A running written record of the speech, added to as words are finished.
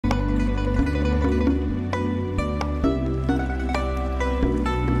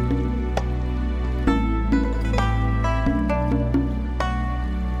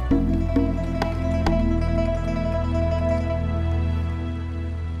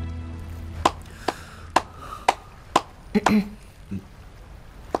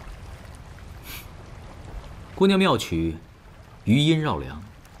姑娘妙曲，余音绕梁。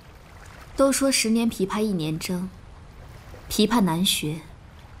都说10年琵琶1年征，琵琶难学，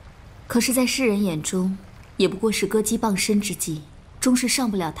可是，在世人眼中，也不过是歌姬傍身之计，终是上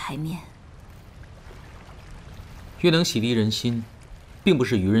不了台面。越能洗涤人心，并不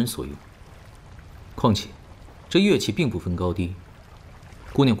是愚人所用。况且，这乐器并不分高低，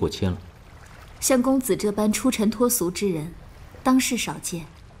姑娘过谦了。像公子这般出尘脱俗之人，当世少见。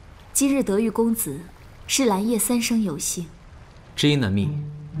今日得遇公子，是兰叶3生有幸。知音难觅，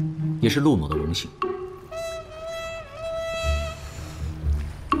也是陆某的荣幸。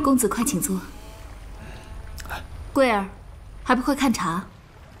公子快请坐。桂儿，还不快看茶？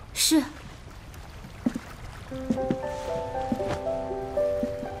是。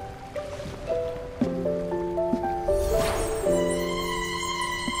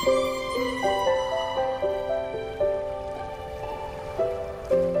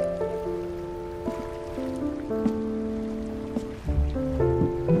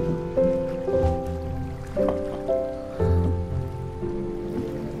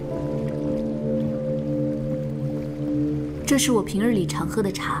这是我平日里常喝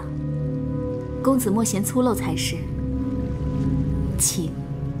的茶，公子莫嫌粗陋才是。请。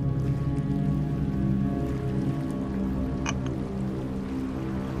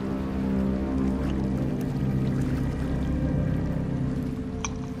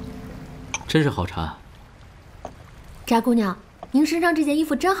真是好茶。翟姑娘，您身上这件衣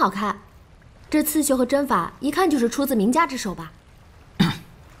服真好看，这刺绣和针法一看就是出自名家之手吧？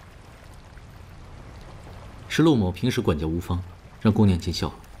是陆某平时管教无方，让姑娘见笑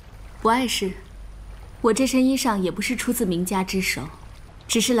了。不碍事，我这身衣裳也不是出自名家之手，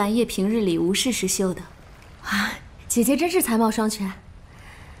只是兰叶平日里无事时绣的。啊，姐姐真是才貌双全。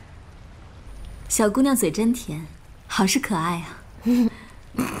小姑娘嘴真甜，好是可爱啊。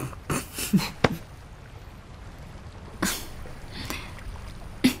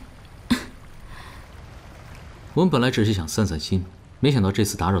我们本来只是想散散心，没想到这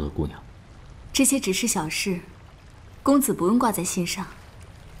次打扰到姑娘。这些只是小事，公子不用挂在心上。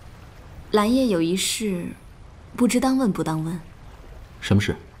兰叶有一事，不知当问不当问。什么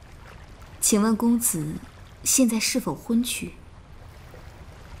事？请问公子现在是否婚娶？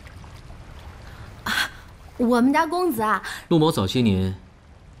啊，我们家公子啊，陆某早些年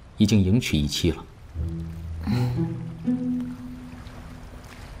已经迎娶一妻了。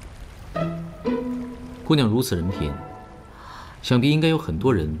姑娘如此人品，想必应该有很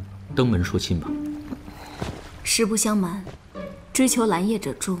多人登门说亲吧。实不相瞒，追求兰叶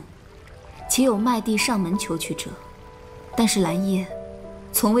者众，且有卖地上门求娶者，但是兰叶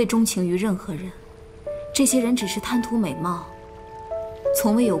从未钟情于任何人，这些人只是贪图美貌，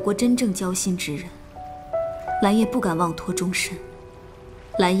从未有过真正交心之人。兰叶不敢妄托终身，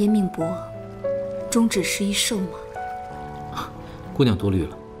兰叶命薄，终只是一瘦马。姑娘多虑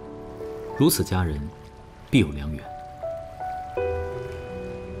了，如此佳人，必有良缘。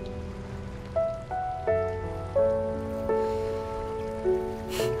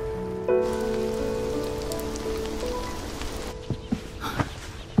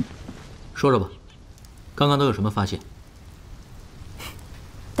说说吧，刚刚都有什么发现？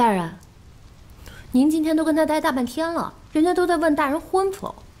大人，您今天都跟他待大半天了，人家都在问大人婚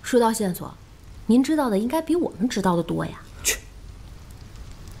否。说到线索，您知道的应该比我们知道的多呀。去，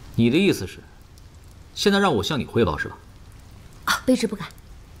你的意思是，现在让我向你汇报是吧？啊，卑职不敢。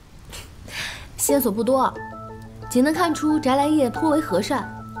线索不多，仅能看出翟来业颇为和善，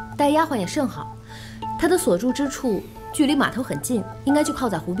待丫鬟也甚好。他的所住之处距离码头很近，应该就靠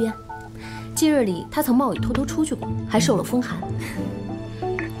在湖边。近日里，他曾冒雨偷偷出去过，还受了风寒。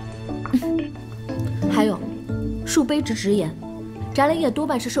还有，恕卑职直言，翟来业多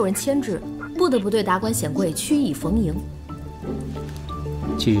半是受人牵制，不得不对达官显贵曲意逢迎。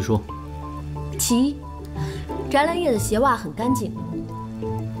继续说。其一，翟来业的鞋袜很干净，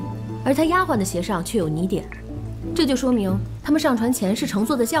而他丫鬟的鞋上却有泥点，这就说明他们上船前是乘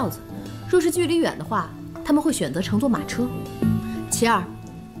坐的轿子，若是距离远的话，他们会选择乘坐马车。其二，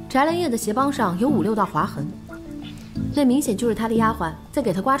翟来业的鞋帮上有5、6道划痕，那明显就是他的丫鬟在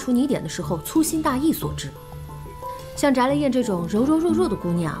给他刮除泥点的时候粗心大意所致。像翟来业这种柔柔弱弱的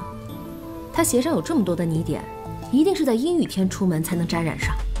姑娘，她鞋上有这么多的泥点，一定是在阴雨天出门才能沾染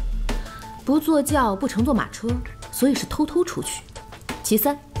上，不坐轿不乘坐马车，所以是偷偷出去。其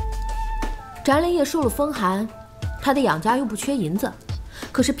三，翟来业受了风寒，他的养家又不缺银子，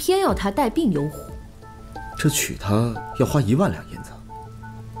可是偏要他带病游湖。这娶她要花1万两银子，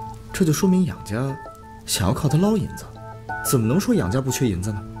这就说明养家想要靠他捞银子，怎么能说养家不缺银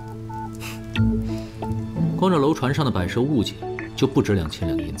子呢？光这楼船上的摆设物件就不值2000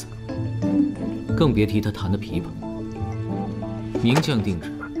两银子，更别提他弹的琵琶。名将定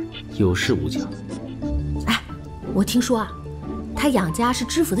制，有市无价。哎，我听说啊，他养家是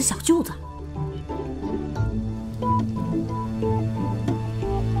知府的小舅子。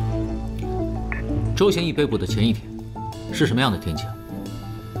周贤义被捕的前一天，是什么样的天气啊？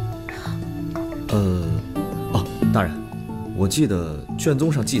大人，我记得卷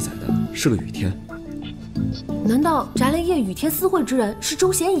宗上记载的是个雨天。难道翟兰叶雨天私会之人是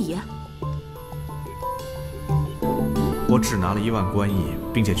周贤义？我只拿了1万官银，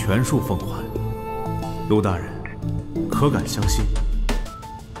并且全数奉还。陆大人，可敢相信？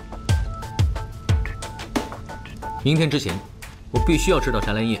明天之前，我必须要知道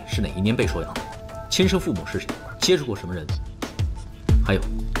翟兰叶是哪一年被收养的，亲生父母是谁，接触过什么人。还有，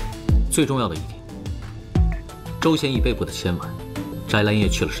最重要的一点，周贤义被捕的前晚，翟兰叶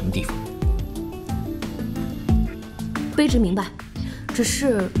去了什么地方？卑职明白，只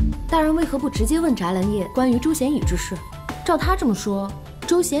是大人为何不直接问翟兰叶关于周贤义之事？照他这么说，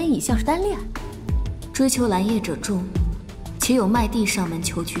周贤义像是单恋。追求兰叶者众，且有卖地上门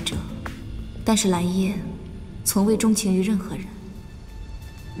求娶者，但是兰叶从未钟情于任何人。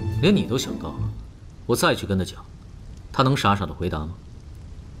连你都想到了，我再去跟他讲，他能傻傻的回答吗？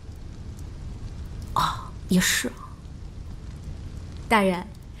也是。大人，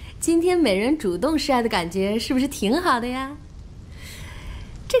今天美人主动示爱的感觉是不是挺好的呀？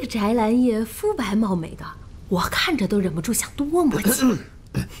这个翟兰叶肤白貌美的，我看着都忍不住想多摸几。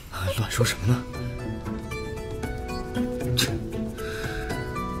乱说什么呢？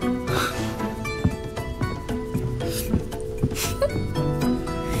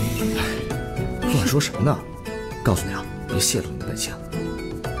乱说什么呢？告诉你啊，别泄露你的本性。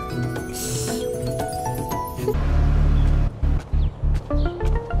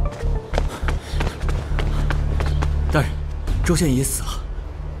大人，周贤义死了。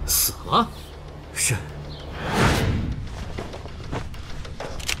死了？是。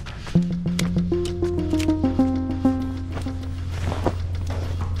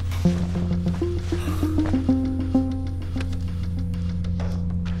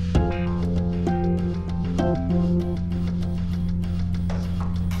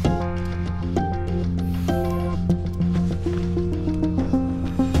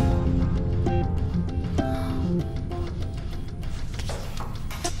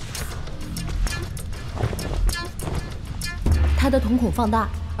他的瞳孔放大，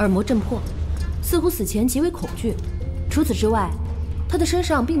耳膜震破，似乎死前极为恐惧。除此之外，他的身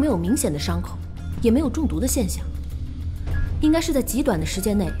上并没有明显的伤口，也没有中毒的现象，应该是在极短的时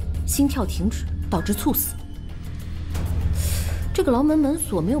间内心跳停止，导致猝死。这个牢门门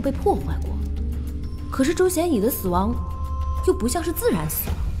锁没有被破坏过，可是周贤义的死亡又不像是自然死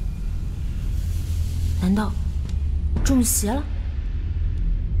了，难道中邪了？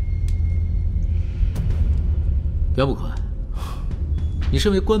姚不快，你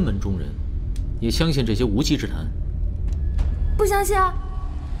身为关门中人，也相信这些无稽之谈？不相信啊！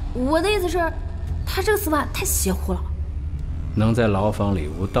我的意思是，他这个死法太邪乎了。能在牢房里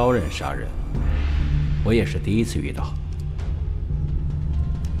无刀刃杀人，我也是第一次遇到。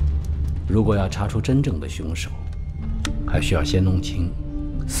如果要查出真正的凶手，还需要先弄清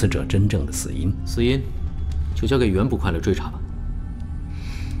死者真正的死因。死因就交给袁捕快来追查吧。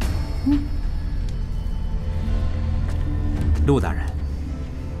陆大人，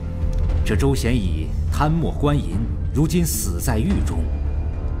这周贤义贪墨官银，如今死在狱中，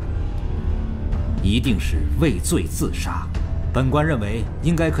一定是畏罪自杀。本官认为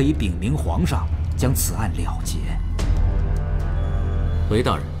应该可以禀明皇上，将此案了结。韦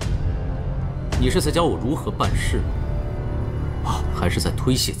大人，你是在教我如何办事，还是在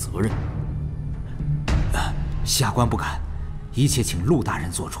推卸责任？下官不敢，一切请陆大人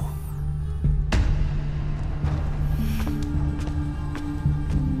做主。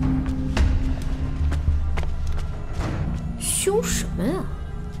凶什么呀？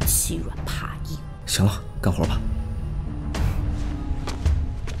欺软怕硬。行了，干活吧。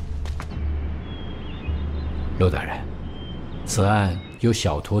陆大人，此案由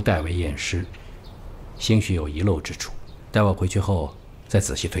小徒代为验尸，兴许有遗漏之处，待我回去后再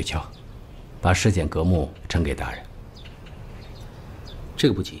仔细推敲，把尸检革目呈给大人。这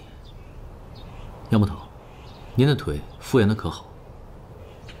个不急。杨捕头，您的腿复原的可好？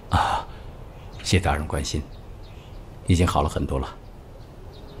谢大人关心，已经好了很多了。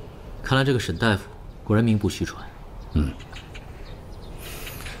看来这个沈大夫果然名不虚传。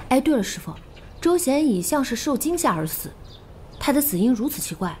哎，对了，师傅，周贤义像是受惊吓而死，他的死因如此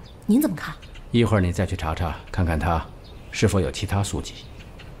奇怪，您怎么看？一会儿你再去查查，看看他是否有其他宿疾。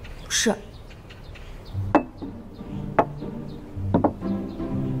是。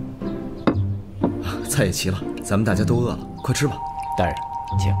菜也齐了，咱们大家都饿了，快吃吧。大人，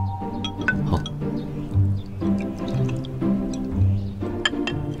请。好。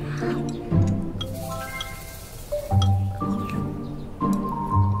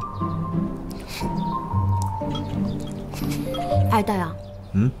哎，大洋，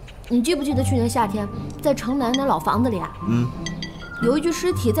你记不记得去年夏天在城南那老房子里啊？有一具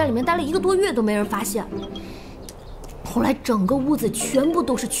尸体在里面待了1个多月都没人发现，后来整个屋子全部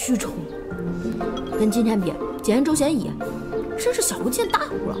都是蛆虫，跟今天比，检验周贤乙真是小巫见大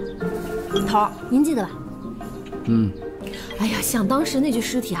巫了。头儿，您记得吧？哎呀，想当时那具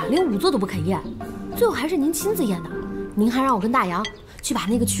尸体啊，连仵作都不肯验，最后还是您亲自验的。您还让我跟大洋去把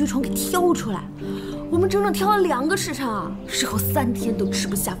那个蛆虫给挑出来。我们整整挑了2个时辰啊，事后3天都吃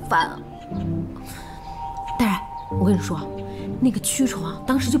不下饭啊。大人，我跟你说，那个蛆虫啊，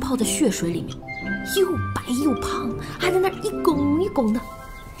当时就泡在血水里面，又白又胖，还在那儿一拱一拱的，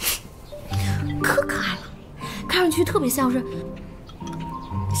可可爱了，看上去特别像是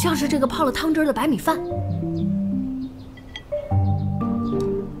这个泡了汤汁的白米饭。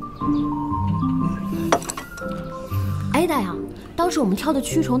哎，大洋。当时我们挑的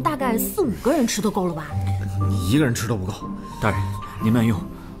蛆虫大概4、5个人吃都够了吧？你1个人吃都不够。大人，您慢用，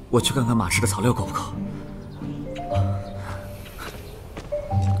我去看看马吃的草料够不够。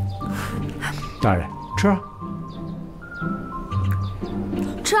大人，吃啊！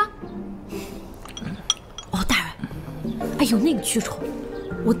吃啊！哦，大人，哎呦，那个蛆虫，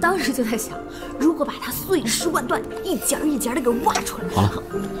我当时就在想，如果把它碎尸万段，一节一节的给挖出来。好了，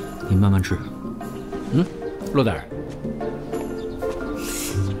你慢慢吃。陆大人。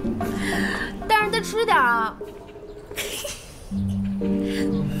吃点啊！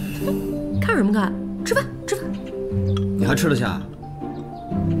看什么看？吃饭，吃饭！你还吃得下？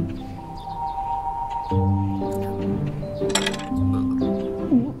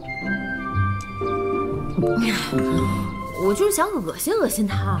我就是想恶心恶心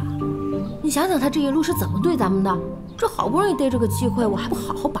他。你想想，他这一路是怎么对咱们的？这好不容易逮着个机会，我还不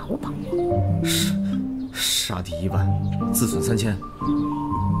好好把握把握？杀敌1万，自损3000。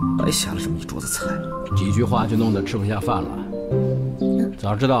白瞎了这么一桌子菜，几句话就弄得吃不下饭了。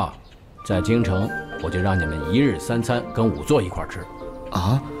早知道，在京城我就让你们1日3餐跟仵作一块吃。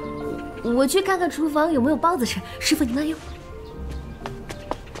啊！我去看看厨房有没有包子吃。师傅，你慢用。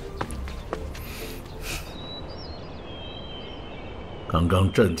刚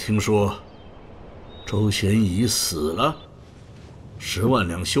刚朕听说，周贤乙死了，10万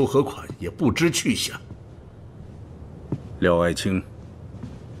两修和款也不知去向。廖爱卿。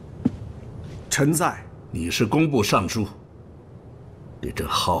臣在。你是工部尚书，给朕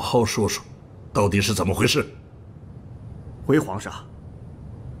好好说说，到底是怎么回事？回皇上，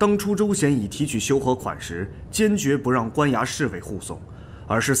当初周贤乙提取修和款时，坚决不让官衙侍卫护送，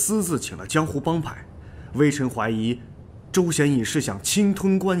而是私自请了江湖帮派。微臣怀疑，周贤乙是想侵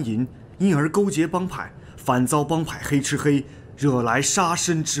吞官银，因而勾结帮派，反遭帮派黑吃黑，惹来杀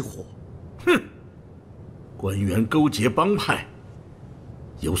身之祸。哼！官员勾结帮派，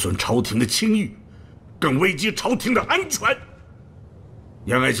有损朝廷的清誉，更危及朝廷的安全。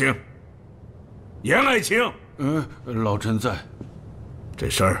严爱卿，严爱卿，老臣在。这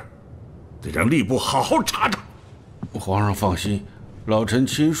事儿得让吏部好好查查。皇上放心，老臣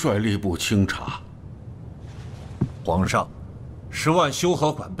亲率吏部清查。皇上，10万修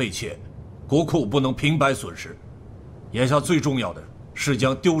和款被窃，国库不能平白损失。眼下最重要的是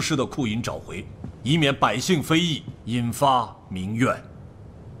将丢失的库银找回，以免百姓非议，引发民怨。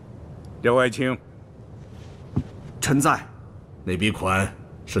廖爱卿，臣在。那笔款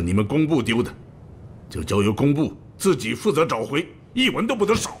是你们工部丢的，就交由工部自己负责找回，一文都不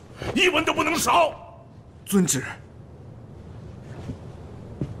得少，一文都不能少。遵旨。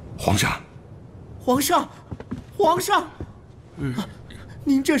皇上，皇上，皇上，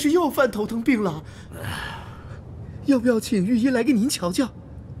您这是又犯头疼病了，要不要请御医来给您瞧瞧？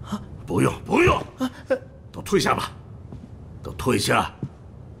不用，不用，都退下吧，都退下，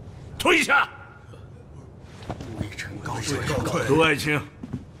退下。陆爱卿，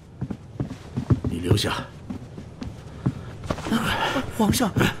你留下。皇上，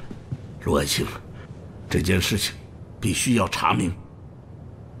陆爱卿，这件事情必须要查明。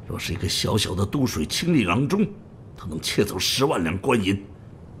若是一个小小的都水清吏郎中，他能窃走10万两官银，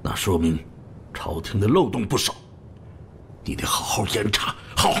那说明朝廷的漏洞不少。你得好好严查，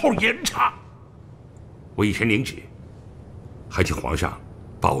好好严查。微臣领旨，还请皇上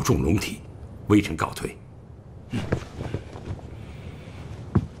保重龙体，微臣告退。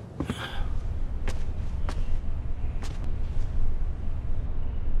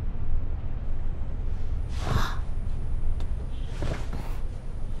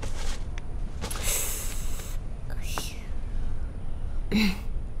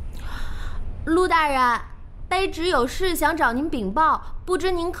陆大人，卑职有事想找您禀报，不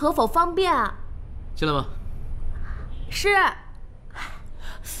知您可否方便啊？进来吧。是。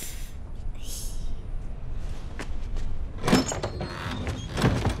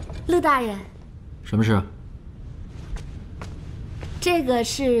陆大人，什么事？这个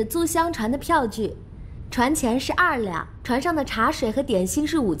是租香船的票据，船钱是2两，船上的茶水和点心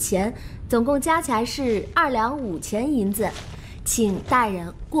是5钱，总共加起来是2两5钱银子，请大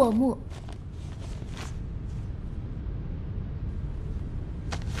人过目。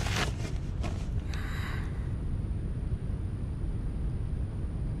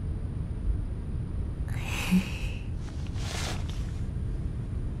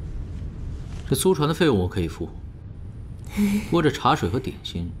这租船的费用我可以付，不过这茶水和点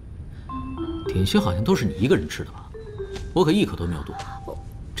心，点心好像都是你一个人吃的吧？我可一口都没有动，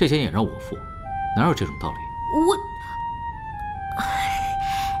这钱也让我付，哪有这种道理？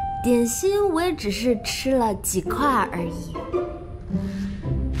点心我也只是吃了几块而已。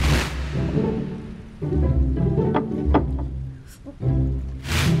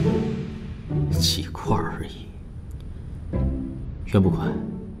几块而已，袁不快。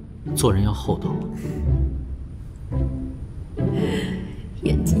做人要厚道。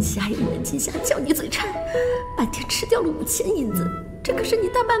冤金侠也冤金侠，叫你嘴馋，半天吃掉了5钱银子，这可是你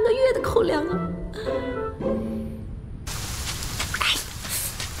大半个月的口粮啊！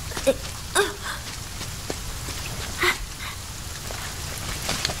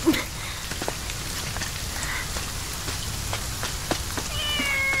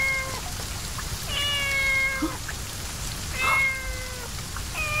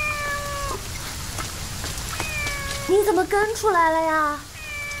你怎么跟出来了呀？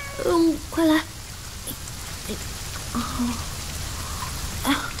快来！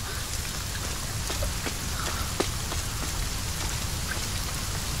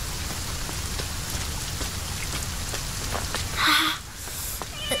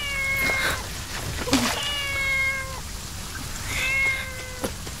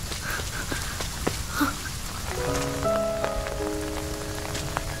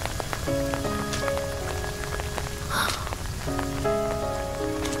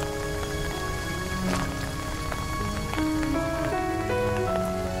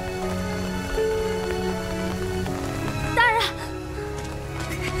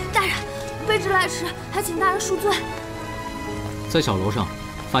来迟，还请大人恕罪。在小楼上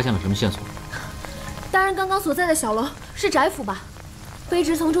发现了什么线索？大人刚刚所在的小楼是宅府吧？卑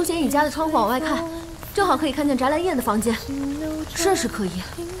职从周贤乙家的窗户往外看，正好可以看见翟兰燕的房间，甚是可疑。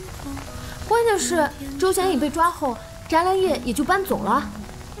关键是周贤乙被抓后，翟兰燕也就搬走了。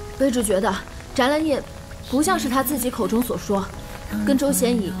卑职觉得翟兰燕不像是他自己口中所说，跟周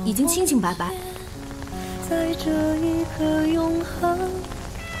贤乙已经清清白白。在这一刻永恒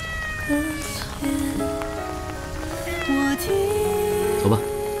搁浅，我听。走吧。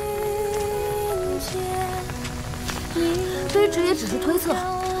卑职也只是推测，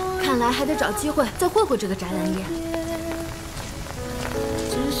看来还得找机会再会会这个翟兰燕。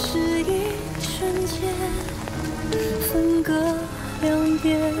只是一瞬间，分隔两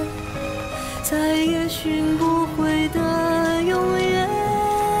边，再也寻不回的永远。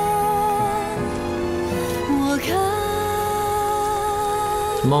我看。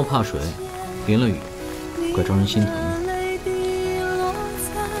这猫怕水，淋了雨，怪招人心疼。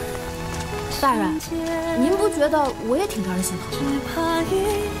大人，您不觉得我也挺招人心疼的？只怕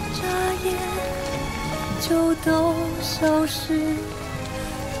一眨眼就都消失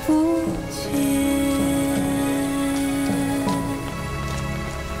不见。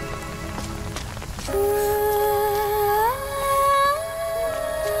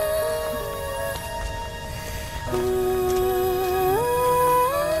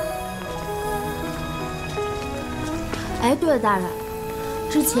哎，对了，大人。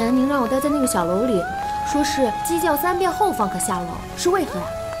之前您让我待在那个小楼里，说是鸡叫3遍后方可下楼，是为何呀？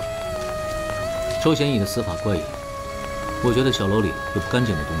周贤乙的死法怪异，我觉得小楼里有不干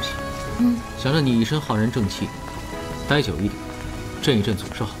净的东西。想让你一身浩然正气，待久一点，镇一镇总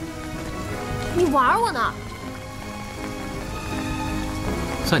是好。你玩我呢？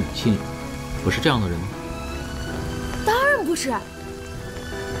在你心里，我是这样的人吗？当然不是。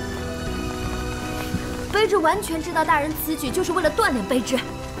卑职完全知道大人此举就是为了锻炼卑职。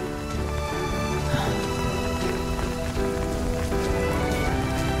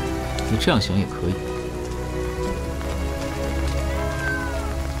你这样想也可以。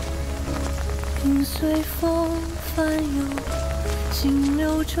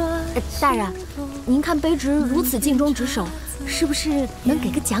大人，您看卑职如此尽忠职守，是不是能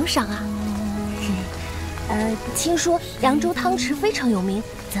给个奖赏啊？听说扬州汤池非常有名，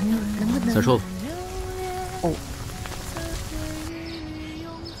咱们能不能？再说吧。哦。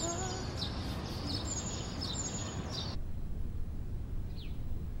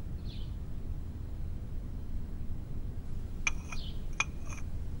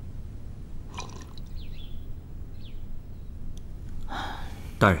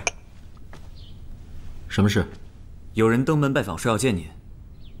大人，什么事？有人登门拜访，说要见您。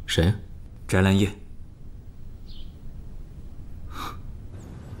谁？翟兰叶。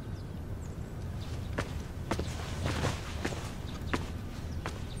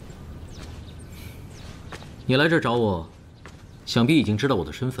你来这儿找我，想必已经知道我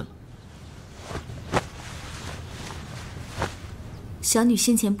的身份了。小女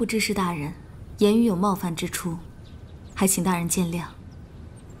先前不知是大人，言语有冒犯之处，还请大人见谅。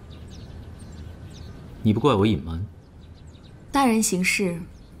你不怪我隐瞒？大人行事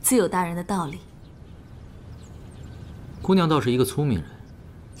自有大人的道理。姑娘倒是一个聪明人。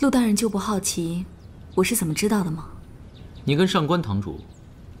陆大人就不好奇我是怎么知道的吗？你跟上官堂主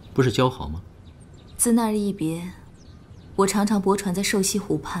不是交好吗？自那日一别，我常常泊船在瘦西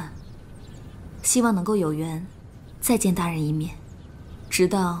湖畔，希望能够有缘再见大人一面。直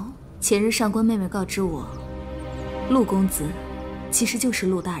到前日上官妹妹告知我，陆公子其实就是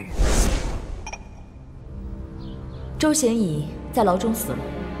陆大人。周贤乙在牢中死了。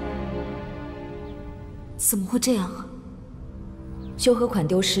怎么会这样啊？修和款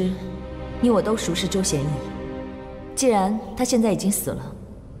丢失，你我都熟识周贤乙。既然他现在已经死了，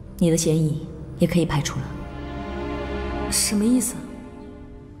你的嫌疑也可以排除了。什么意思？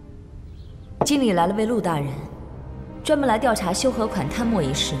京里来了位陆大人，专门来调查修和款贪墨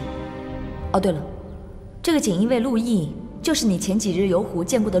一事。哦，对了，这个锦衣卫陆毅就是你前几日游湖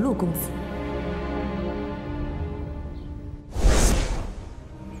见过的陆公子。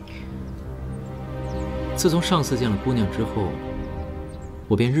自从上次见了姑娘之后，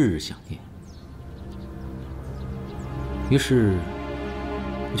我便日日想念。于是，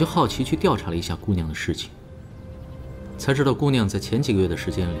我就好奇去调查了一下姑娘的事情，才知道姑娘在前几个月的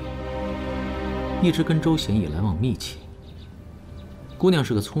时间里，一直跟周贤乙来往密切。姑娘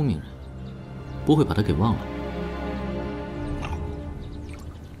是个聪明人，不会把他给忘了。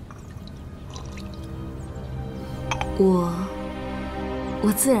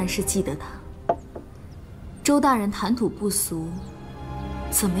我自然是记得他。周大人谈吐不俗，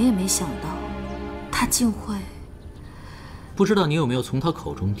怎么也没想到，他竟会……不知道你有没有从他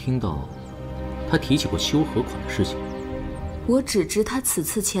口中听到，他提起过修河款的事情？我只知他此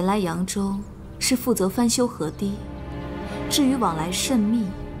次前来扬州，是负责翻修河堤。至于往来甚密，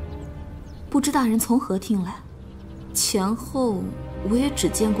不知大人从何听来？前后我也只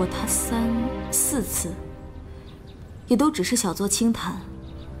见过他3、4次，也都只是小作轻谈，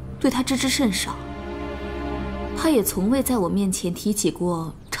对他知之甚少。他也从未在我面前提起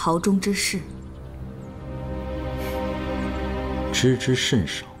过朝中之事。知之甚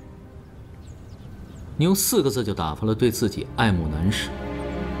少。你用4个字就打发了对自己爱慕难舍，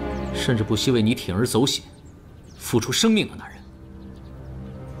甚至不惜为你铤而走险，付出生命的男人。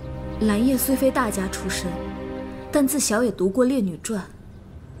兰叶虽非大家出身，但自小也读过《烈女传》。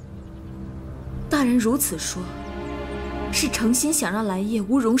大人如此说，是诚心想让兰叶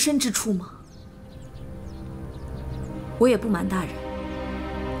无容身之处吗？我也不瞒大人，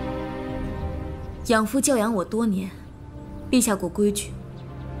养父教养我多年，立下过规矩，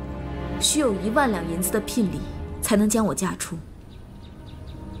需有1万两银子的聘礼才能将我嫁出。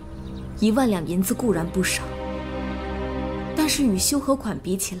1万两银子固然不少，但是与修和款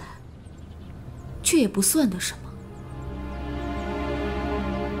比起来，却也不算得什么。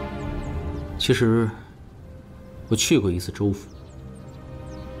其实，我去过一次州府，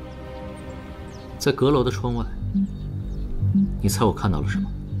在阁楼的窗外。你猜我看到了什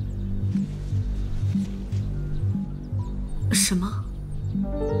么？什么？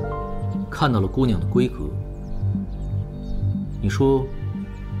看到了姑娘的闺阁。你说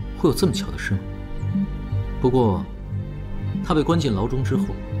会有这么巧的事吗？不过，她被关进牢中之后，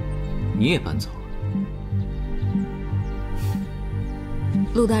你也搬走了。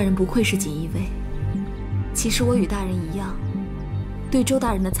陆大人不愧是锦衣卫。其实我与大人一样，对周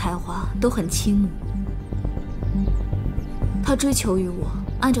大人的才华都很倾慕。他追求于我，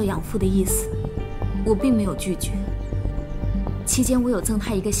按照养父的意思，我并没有拒绝。期间我有赠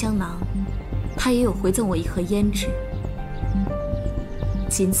他一个香囊，他也有回赠我一盒胭脂，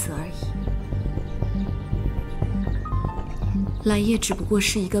仅此而已。兰叶只不过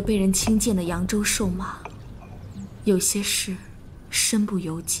是一个被人轻贱的扬州瘦马，有些事身不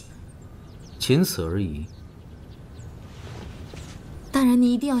由己。仅此而已。大人，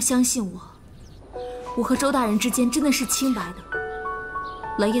你一定要相信我。我和周大人之间真的是清白的，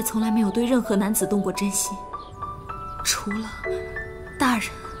兰叶从来没有对任何男子动过真心。除了大人，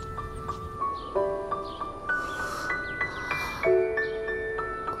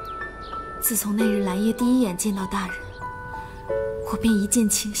自从那日蓝夜第一眼见到大人，我便一见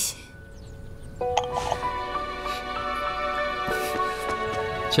倾心。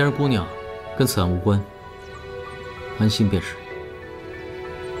既然姑娘跟此案无关，安心便是。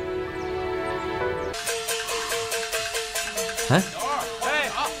哎，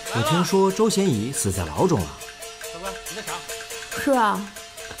我听说周贤仪死在牢中了。是啊，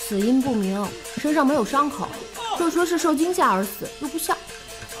死因不明，身上没有伤口，这说是受惊吓而死，又不像。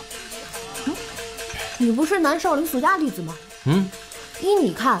你不是南少林俗家弟子吗？依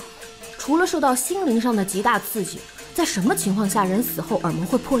你看，除了受到心灵上的极大刺激，在什么情况下人死后耳膜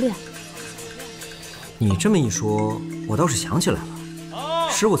会破裂？你这么一说，我倒是想起来了。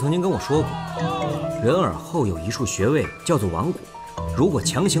师傅曾经跟我说过，人耳后有一处穴位叫做腕骨，如果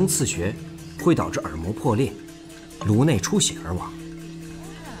强行刺穴，会导致耳膜破裂，颅内出血而亡。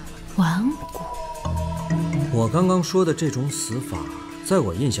腕骨？我刚刚说的这种死法，在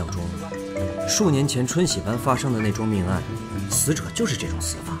我印象中，数年前春喜班发生的那桩命案，死者就是这种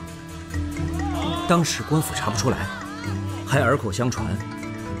死法。当时官府查不出来，还耳口相传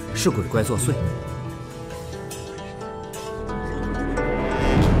是鬼怪作祟。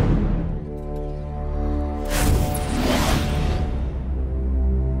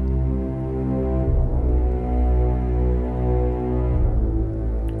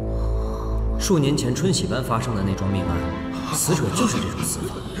数年前春喜班发生的那桩命案，死者就是这种死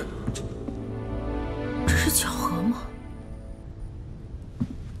法。这是巧合吗？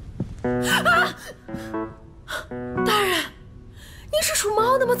啊！大人，你是属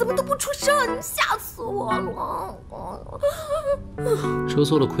猫的吗？怎么都不出声啊！你吓死我了！只有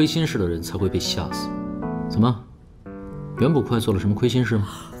做了亏心事的人才会被吓死。怎么，袁捕快做了什么亏心事吗？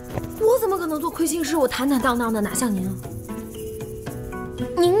我怎么可能做亏心事？我坦坦荡荡的，哪像您啊？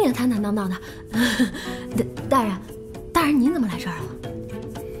您也坦坦荡荡的。大人，您怎么来这儿了？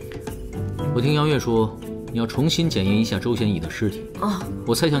我听杨月说，你要重新检验一下周贤乙的尸体。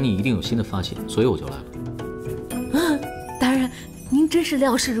我猜想你一定有新的发现，所以我就来了。大人，您真是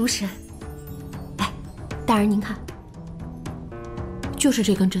料事如神。哎，大人您看，就是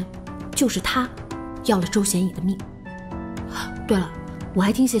这根针，就是他要了周贤乙的命。对了，我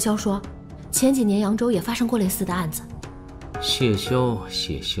还听谢霄说，前几年扬州也发生过类似的案子。谢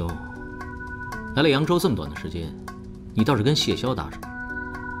霄，来了扬州这么短的时间，你倒是跟谢霄搭上。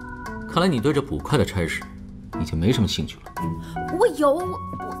看来你对这捕快的差事已经没什么兴趣了。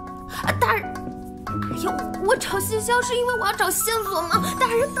大人，哎呦，我找谢霄是因为我要找线索吗？大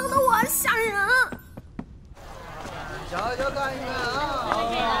人，等等我，吓人！瞧瞧看一看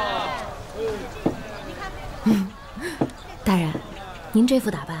啊！大人，您这副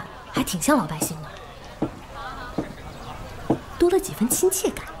打扮还挺像老百姓的。多了几分亲切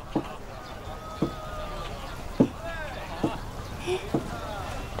感。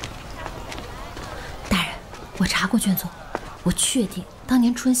大人，我查过卷宗，我确定当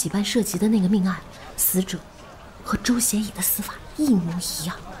年春喜班涉及的那个命案，死者和周贤乙的死法一模一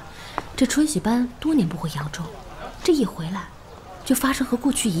样。这春喜班多年不回扬州，这一回来，就发生和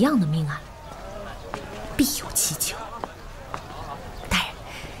过去一样的命案，必有蹊跷。大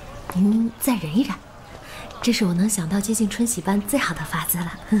人，您再忍一忍。这是我能想到接近春喜班最好的法子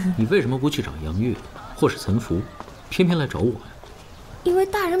了。你为什么不去找杨月，或是岑福，偏偏来找我呀？因为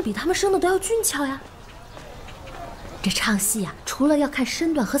大人比他们生的都要俊俏呀。这唱戏啊，除了要看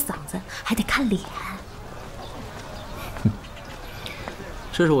身段和嗓子，还得看脸。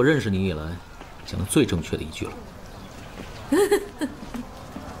这是我认识你以来讲的最正确的一句了。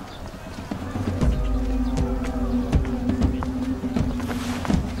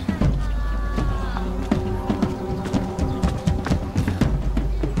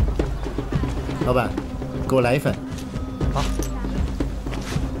老板，给我来一份。好。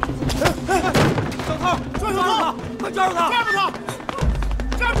小偷，抓住他！快抓住他！抓住他！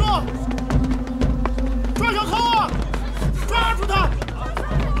站住！抓小偷啊！抓住他！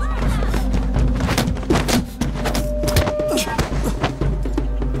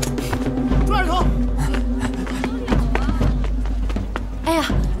抓小偷！哎呀，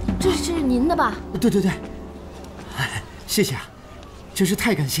这是您的吧？对，哎，谢谢啊，真是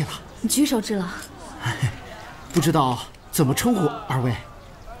太感谢了。你举手之劳。不知道怎么称呼二位？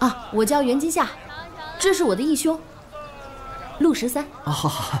啊，我叫袁金夏，这是我的义兄陆13。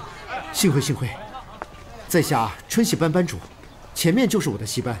好，幸会。在下春喜班班主，前面就是我的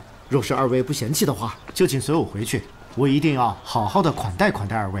戏班。若是二位不嫌弃的话，就请随我回去，我一定要好好的款待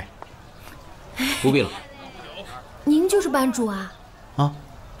二位。不必了。您就是班主啊？啊，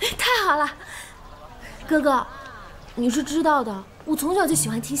太好了，哥哥，你是知道的，我从小就喜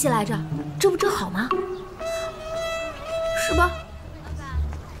欢听戏来着，这不正好吗？是吧？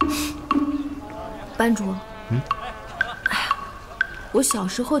班主，哎呀，我小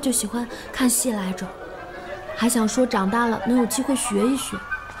时候就喜欢看戏来着，还想说长大了能有机会学一学，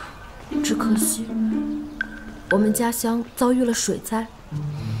只可惜我们家乡遭遇了水灾，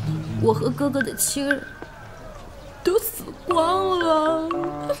我和哥哥的亲人都死光了。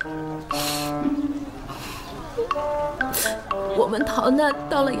我们逃难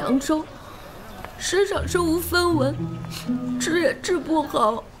到了扬州，身上身无分文，吃也吃不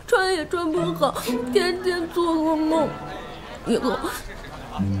好，穿也穿不好，天天做噩梦，以后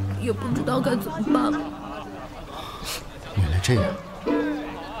也不知道该怎么办了。原来这样。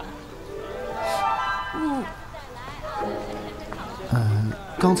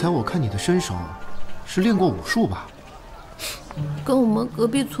刚才我看你的身手，是练过武术吧？跟我们隔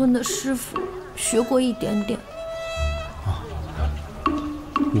壁村的师傅学过一点点。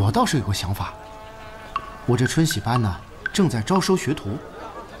我倒是有个想法，我这春喜班呢，正在招收学徒，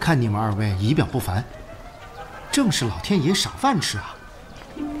看你们二位仪表不凡，正是老天爷赏饭吃啊！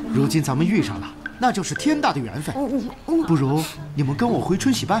如今咱们遇上了，那就是天大的缘分。不如你们跟我回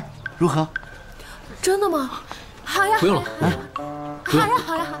春喜班，如何？真的吗？好呀！不用了，好呀，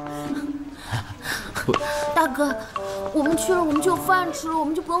好呀，大哥，我们去了，我们就有饭吃了，我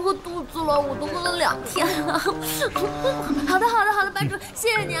们就不用饿肚子了。我都饿了2天了。好的，班主，谢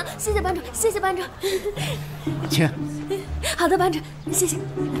谢你啊，谢谢班主，谢谢班主。请。好的，班主，谢谢。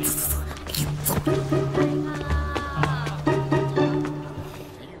走。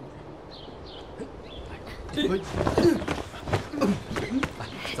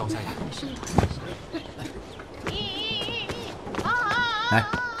走下来。来，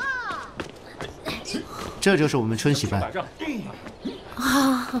这就是我们春喜班。啊！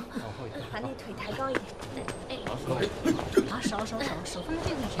把那腿抬高一点。手放在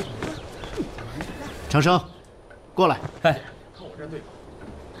这个上。长生，过来。哎，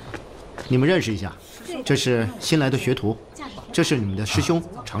你们认识一下，这是新来的学徒，这是你们的师兄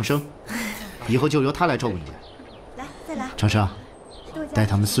长生，以后就由他来照顾你们。来，再来。长生，带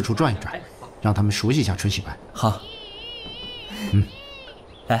他们四处转一转，让他们熟悉一下春喜班。好。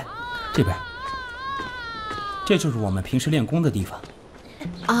来，这边，这就是我们平时练功的地方。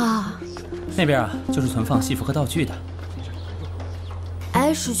啊，那边啊，就是存放戏服和道具的。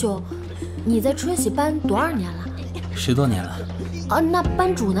哎，师兄，你在春喜班多少年了？10多年了。啊，那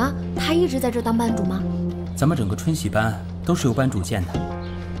班主呢？他一直在这当班主吗？咱们整个春喜班都是由班主建的，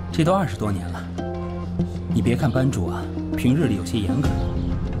这都20多年了。你别看班主啊，平日里有些严格，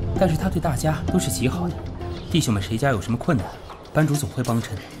但是他对大家都是极好的。弟兄们谁家有什么困难，班主总会帮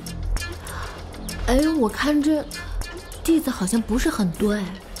衬的。哎，我看这弟子好像不是很多哎。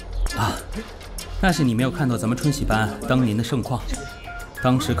啊，那是你没有看到咱们春喜班当年的盛况，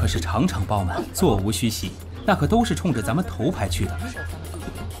当时可是场场爆满，座无虚席，那可都是冲着咱们头牌去的。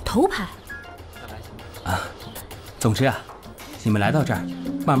头牌？啊，总之啊，你们来到这儿，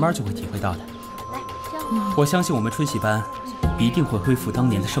慢慢就会体会到的。我相信我们春喜班一定会恢复当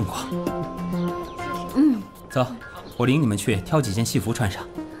年的盛况。走，我领你们去挑几件戏服穿上，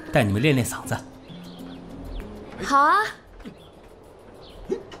带你们练练嗓子。好啊。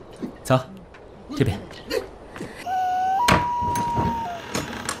走，这边。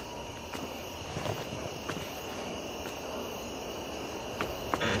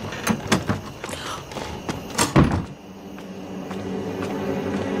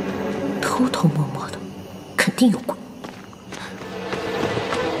偷偷摸摸的，肯定有鬼。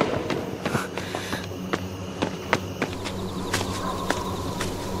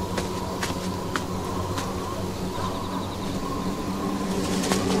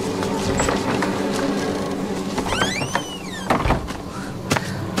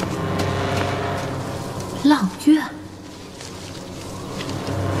朗月。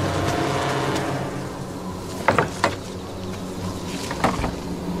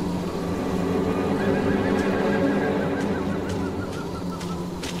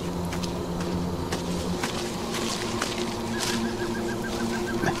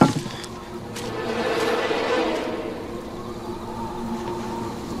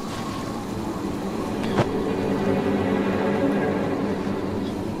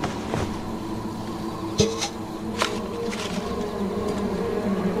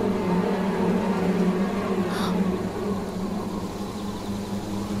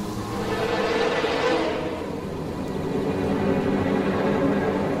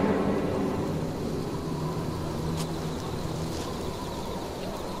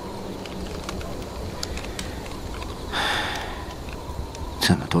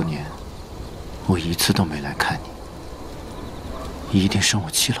这么多年，我一次都没来看你。你一定生我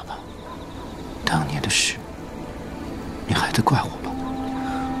气了吧？当年的事，你还得怪我吧？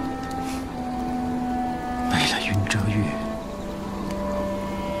为了云遮月，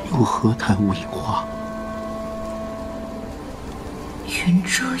又何谈无影花？云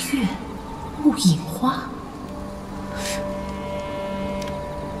遮月，雾影花。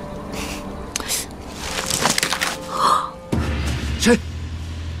谁？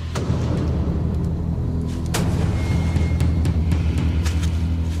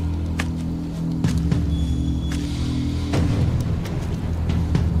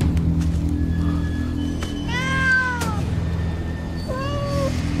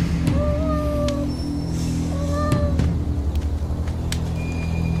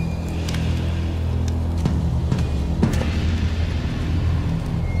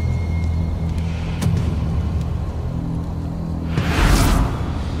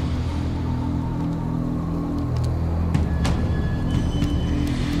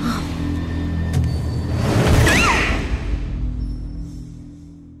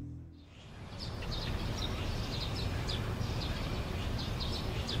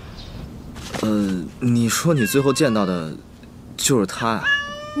你说你最后见到的，就是他呀？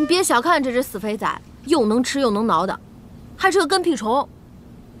你别小看这只死肥仔，又能吃又能挠的，还是个跟屁虫。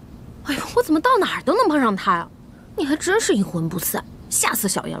哎呦，我怎么到哪儿都能碰上他呀？你还真是阴魂不散，吓死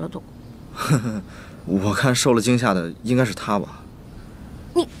小妍了都。我看受了惊吓的应该是他吧？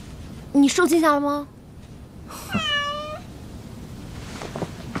你受惊吓了吗？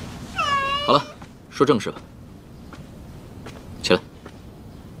好了，说正事吧。起来。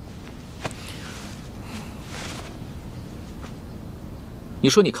你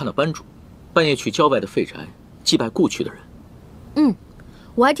说你看到班主半夜去郊外的废宅祭拜故去的人。嗯，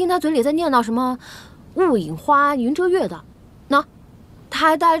我还听他嘴里在念叨什么雾影花、云遮月的。那，他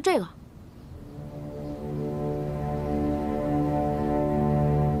还带着这个。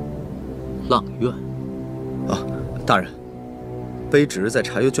阆苑。啊，大人，卑职在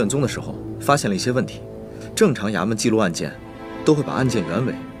查阅卷宗的时候发现了一些问题。正常衙门记录案件，都会把案件原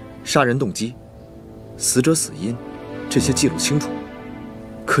委、杀人动机、死者死因这些记录清楚。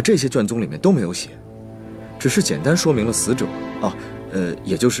可这些卷宗里面都没有写，只是简单说明了死者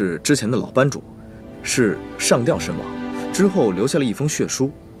也就是之前的老班主，是上吊身亡，之后留下了一封血书，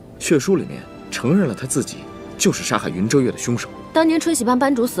血书里面承认了他自己就是杀害云遮月的凶手。当年春喜班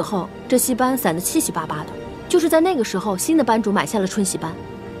班主死后，这戏班散得七七八八的，就是在那个时候，新的班主买下了春喜班，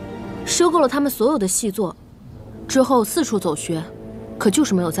收购了他们所有的戏作，之后四处走学，可就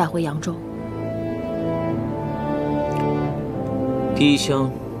是没有再回扬州。第一香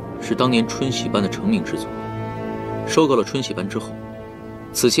是当年春喜班的成名之作，收购了春喜班之后，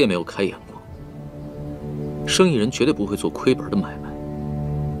此前也没有开演过。生意人绝对不会做亏本的买卖。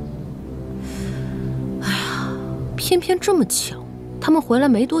哎呀，偏偏这么巧，他们回来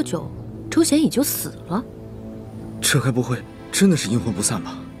没多久，周贤乙就死了。这该不会真的是阴魂不散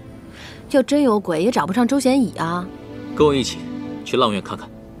吧？要真有鬼，也找不上周贤乙啊！跟我一起去阆苑看看。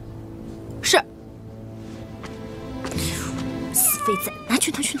是。死肥仔，拿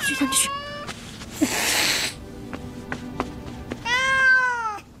去！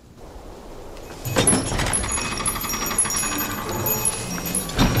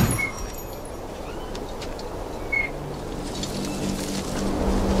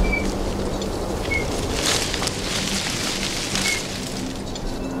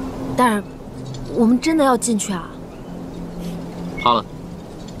大人，我们真的要进去啊？怕了？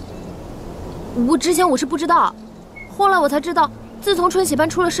我之前是不知道，后来我才知道，自从春喜班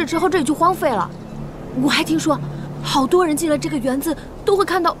出了事之后，这里就荒废了。我还听说，好多人进了这个园子都会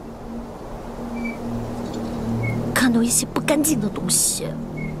看到一些不干净的东西，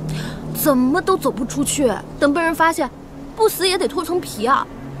怎么都走不出去。等被人发现，不死也得脱层皮啊。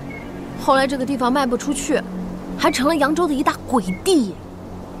后来这个地方卖不出去，还成了扬州的一大鬼地。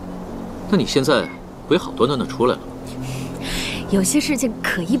那你现在不也好端端的出来了？有些事情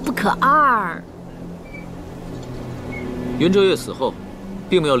可一不可二。云遮月死后，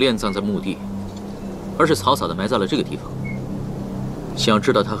并没有殓葬在墓地，而是草草的埋在了这个地方。想要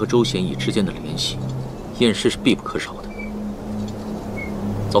知道他和周贤乙之间的联系，验尸是必不可少的。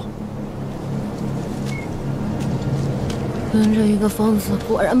走。跟着一个疯子，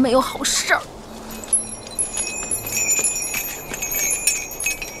果然没有好事儿。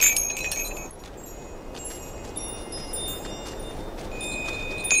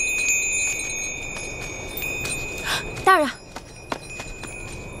大人，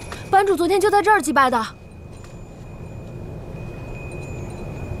班主昨天就在这儿祭拜的。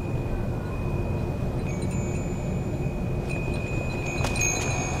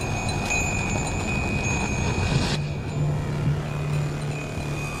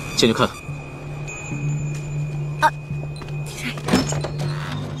进去看看。啊！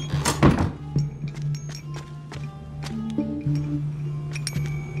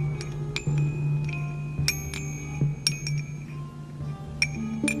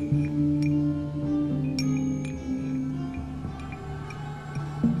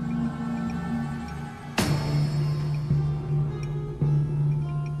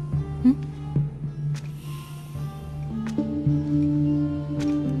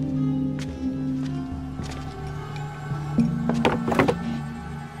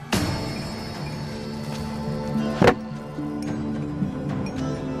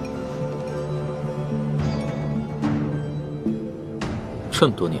这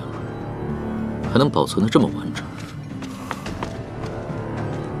么多年了，还能保存得这么完整。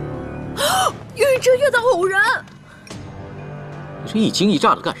云遮月的偶然！你这一惊一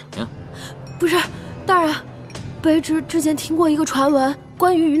乍的干什么呀？不是，大人，卑职之前听过一个传闻，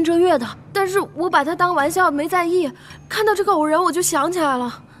关于云遮月的，但是我把它当玩笑没在意。看到这个偶然，我就想起来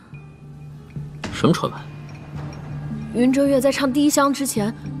了。什么传闻？云遮月在唱第一香之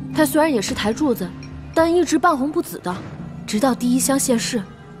前，他虽然也是台柱子，但一直半红不紫的。直到第一香现世，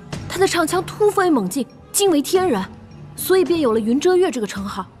他的唱腔突飞猛进，惊为天人，所以便有了云遮月这个称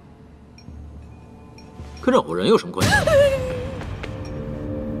号。跟这偶然有什么关系？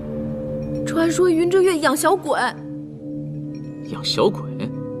传说云遮月养小鬼。养小鬼？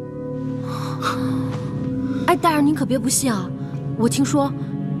哎，大人您可别不信啊！我听说，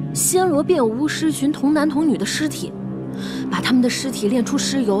暹罗便有巫师寻童男童女的尸体，把他们的尸体炼出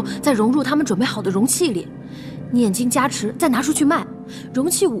尸油，再融入他们准备好的容器里。念经加持，再拿出去卖，容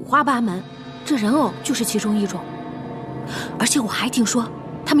器五花八门，这人偶就是其中一种。而且我还听说，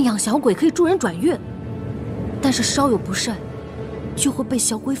他们养小鬼可以助人转运，但是稍有不慎，就会被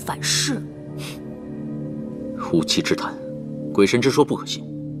小鬼反噬。无稽之谈，鬼神之说不可信。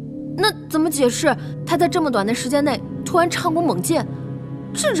那怎么解释他在这么短的时间内突然唱功猛进？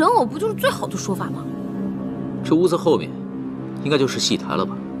这人偶不就是最好的说法吗？这屋子后面，应该就是戏台了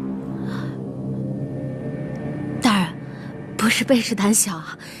吧？大人，不是卑职胆小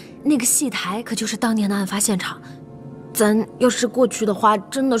啊，那个戏台可就是当年的案发现场。咱要是过去的话，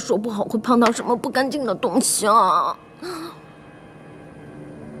真的说不好会碰到什么不干净的东西啊！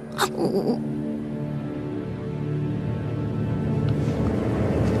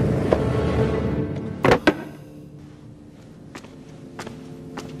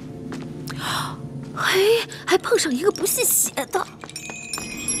嘿，还碰上一个不信邪的。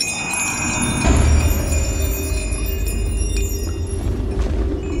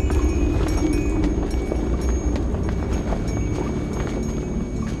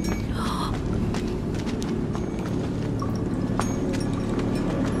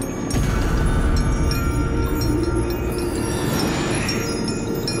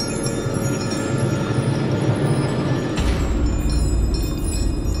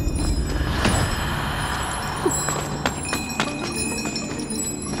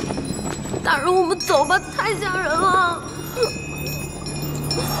大人，我们走吧，太吓人了。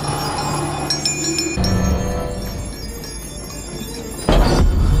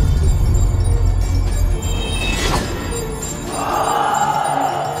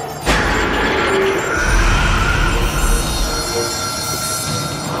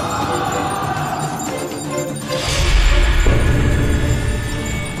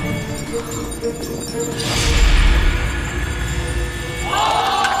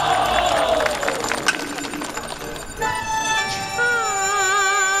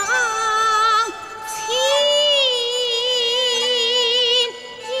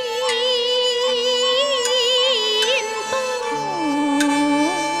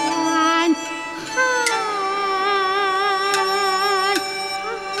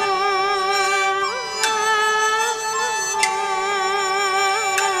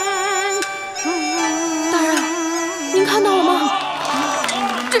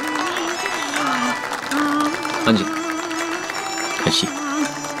安静，看戏。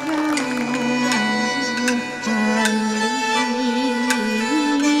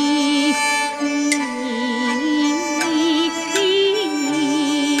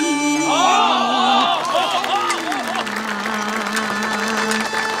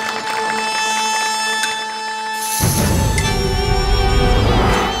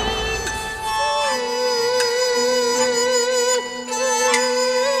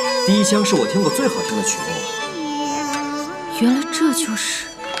第一香是我听过最好听的曲目了。原来这就是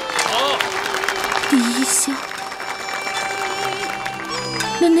第一香。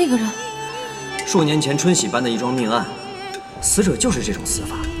那个人，数年前春喜班的一桩命案，死者就是这种死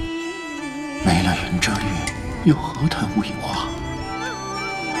法。没了云遮月，又何谈无影花？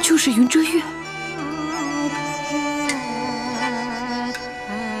就就是云遮月。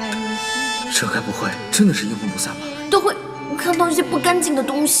这该不会真的是阴魂不散吧？都会看到一些不干净的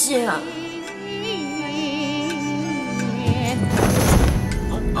东西。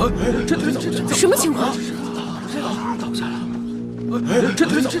这腿怎什么情况？这哪儿倒下了？这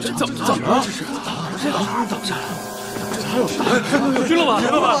腿怎么了？这哪儿倒下了？这哪有？晕了吧？晕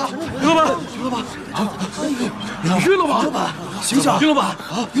了吧？晕了吧？晕了吧？啊！晕了吧？醒醒！晕了吧？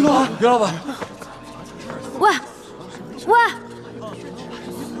啊！晕了吧？晕了吧？喂！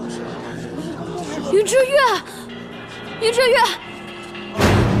云遮月！云遮月！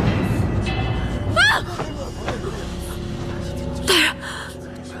啊！大人，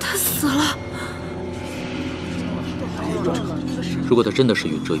他死了。如果他真的是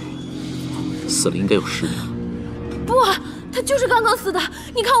云遮月，死了应该有10年了。不啊，他就是刚刚死的。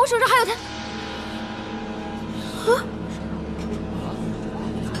你看我手上还有他。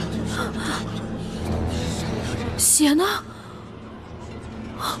血呢？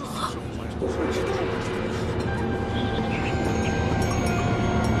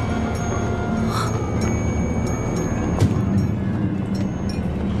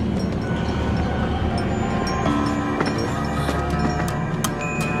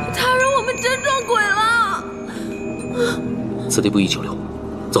大人，我们真撞鬼了！此地不宜久留，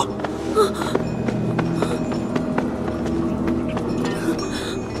走。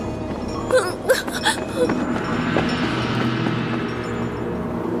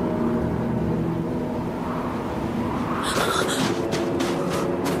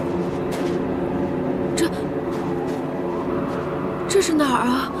这是哪儿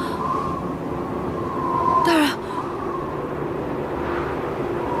啊？大人，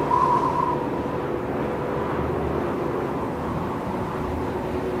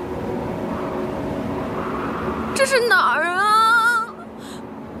这是哪儿啊？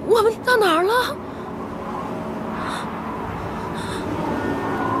我们到哪儿了？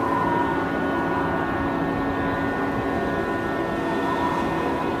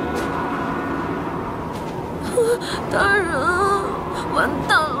大人，完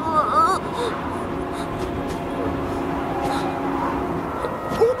蛋了！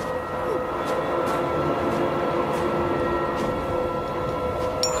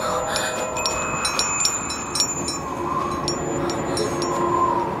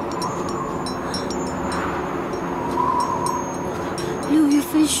六域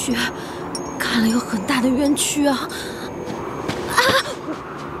飞雪，看来有很大的冤屈啊！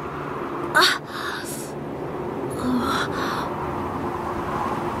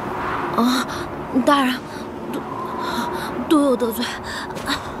大人，多有得罪。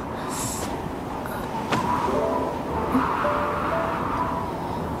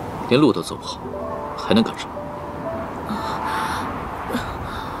连路都走不好，还能干什么？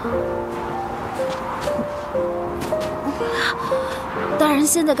大人，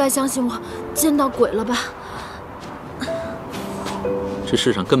现在该相信我，见到鬼了吧？这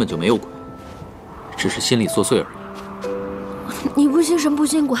世上根本就没有鬼，只是心力作祟而已。你不信神不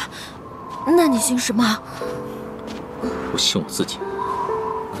信鬼，那你信什么？我信我自己。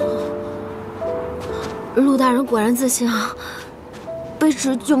陆大人果然自信啊，卑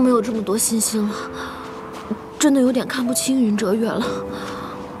职就没有这么多信心了，真的有点看不清云遮月了。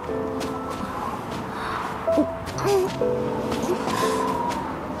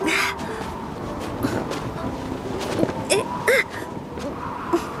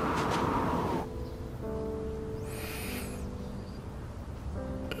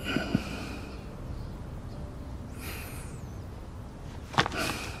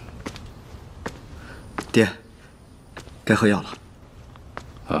爹，该喝药了。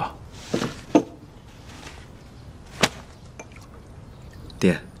啊。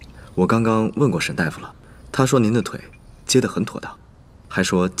爹，我刚刚问过沈大夫了，他说您的腿接得很妥当，还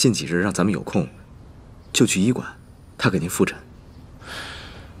说近几日让咱们有空就去医馆，他给您复诊。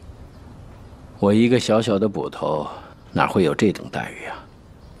我一个小小的捕头，哪会有这等待遇啊？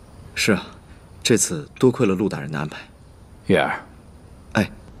是啊，这次多亏了陆大人的安排。月儿，哎，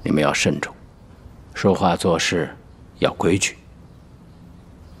你们要慎重。说话做事要规矩，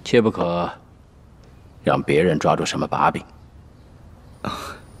切不可让别人抓住什么把柄。啊，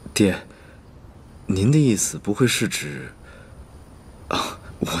爹，您的意思不会是指……啊，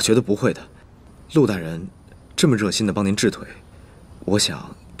我觉得不会的。陆大人这么热心的帮您治腿，我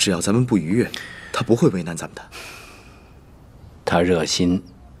想只要咱们不逾越，他不会为难咱们的。他热心，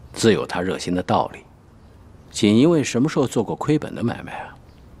自有他热心的道理。锦衣卫什么时候做过亏本的买卖啊？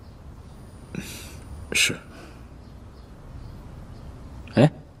是。哎，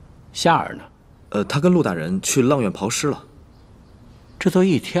夏儿呢？他跟陆大人去阆苑刨尸了。这都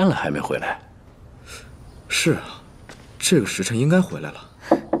1天了还没回来。是啊，这个时辰应该回来了。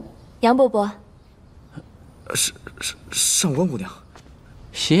杨伯伯，上官姑娘，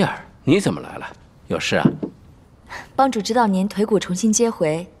希儿，你怎么来了？有事啊？帮主知道您腿骨重新接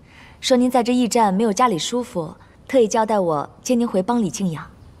回，说您在这驿站没有家里舒服，特意交代我接您回帮里静养。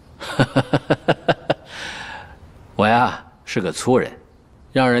我呀是个粗人，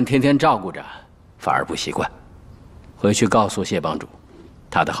让人天天照顾着，反而不习惯。回去告诉谢帮主，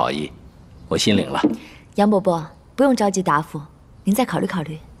他的好意，我心领了。杨伯伯，不用着急答复，您再考虑考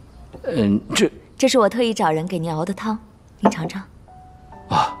虑。这是我特意找人给您熬的汤，您尝尝。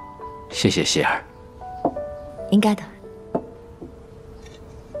啊，谢谢希儿。应该的。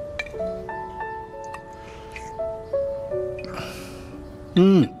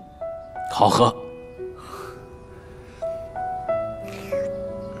好喝。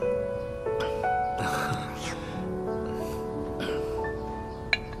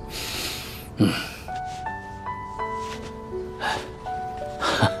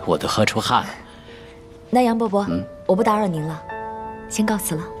我都喝出汗了。那杨伯伯，我不打扰您了，先告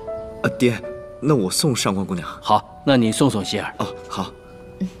辞了。爹，那我送上官姑娘。好，那你送送希儿。哦，好。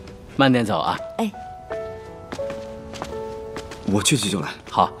慢点走啊。哎。我去急就来。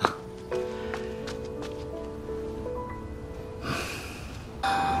好。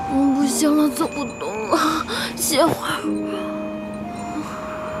我不行了，走不动了，歇会儿。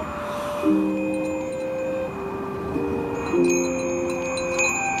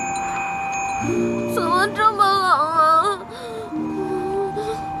怎么这么冷啊？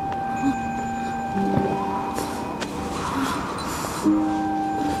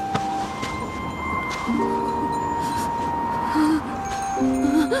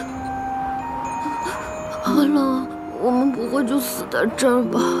好冷，我们不会就死在这儿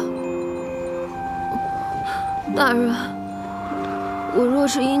吧？大人，我若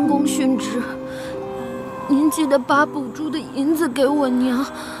是因公殉职，您记得把补助的银子给我娘。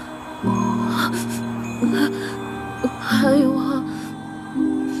还有啊，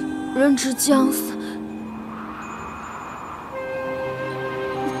人之将死，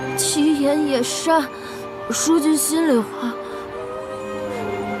其言也善。说句心里话，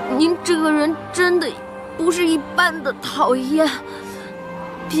您这个人真的不是一般的讨厌，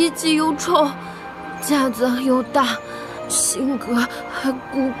脾气又臭，架子又大，性格还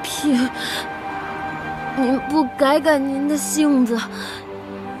孤僻。您不改改您的性子，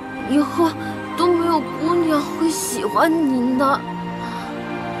以后都没有姑娘会喜欢您的。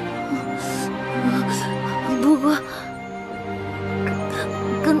不过，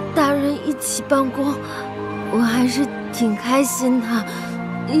跟大人一起办公，我还是挺开心的。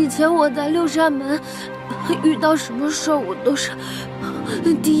以前我在六扇门遇到什么事儿，我都是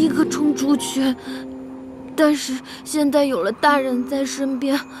第一个冲出去。但是现在有了大人在身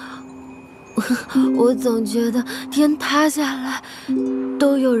边，我总觉得天塌下来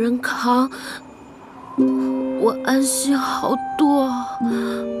都有人扛，我安心好多。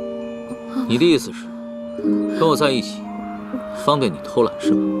你的意思是，跟我在一起，方便你偷懒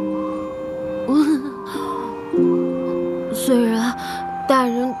是吧？虽然大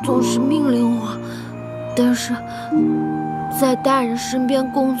人总是命令我，但是在大人身边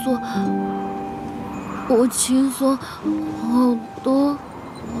工作，我轻松好多。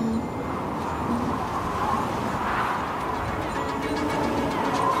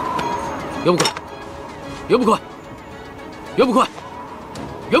袁不快，袁不快，袁不快，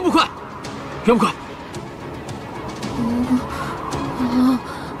袁不快，袁不快！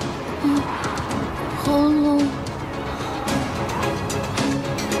好冷。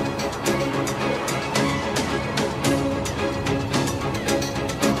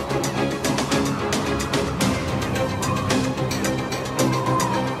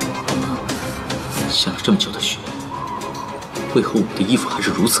下了这么久的雪，为何我的衣服还是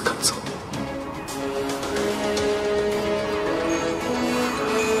如此干燥？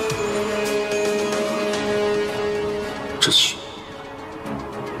这雪，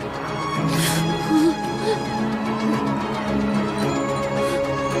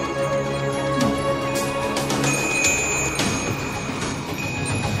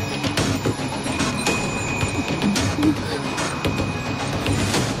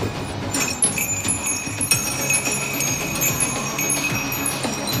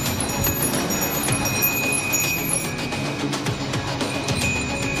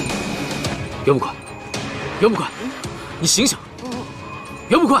袁不快，袁不快，你醒醒！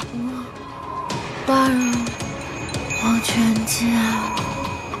袁不快，大人，我全家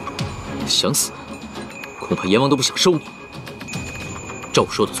想死，恐怕阎王都不想收你。照我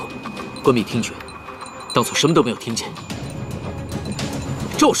说的做，关闭听觉，当做什么都没有听见。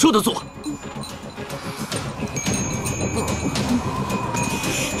照我说的做。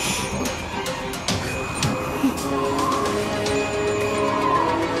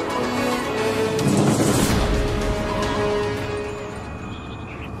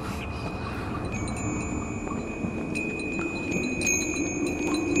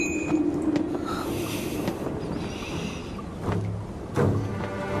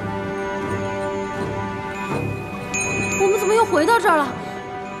回到这儿了，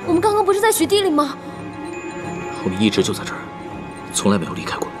我们刚刚不是在雪地里吗？我们一直就在这儿，从来没有离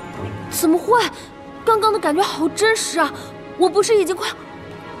开过。怎么会？刚刚的感觉好真实啊！我不是已经快……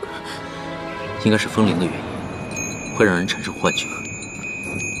应该是风铃的原因，会让人产生幻觉。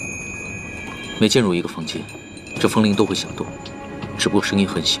每进入一个房间，这风铃都会响动，只不过声音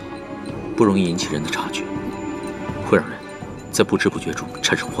很小，不容易引起人的察觉，会让人在不知不觉中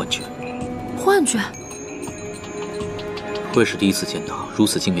产生幻觉。幻觉？我也是第一次见到如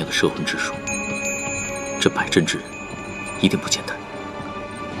此精妙的摄魂之术，这摆阵之人一定不简单。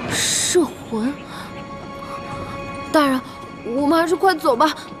摄魂？大人，我们还是快走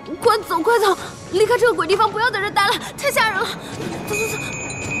吧！快走，快走，离开这个鬼地方，不要在这待了，太吓人了！走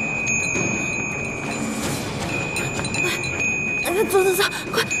走走！走走走，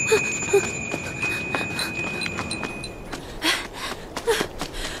快！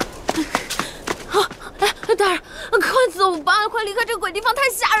好，哎，大人，快走吧，快离开这个鬼地方，太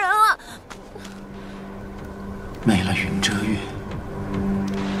吓人了！没了云遮月，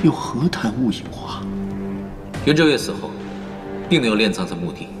又何谈雾影花？云遮月死后，并没有殓葬在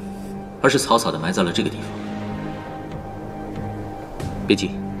墓地，而是草草地埋在了这个地方。别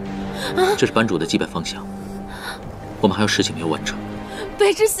急，这是班主的祭拜方向，我们还有事情没有完成。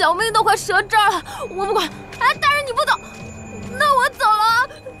卑职小命都快折这儿了，我不管。哎，大人你不走，那我走了。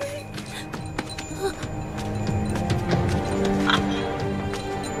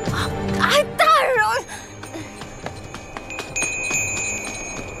哎，大人！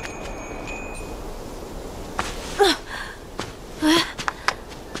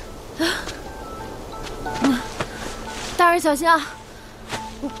大人小心啊！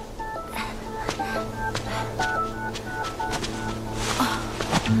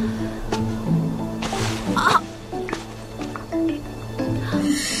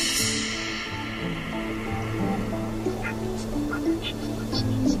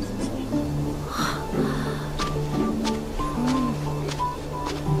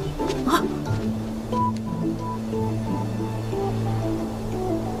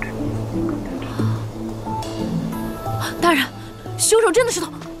大人，凶手真的是他！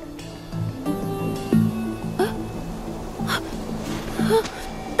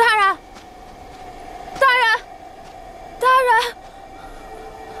大人，大人，大人！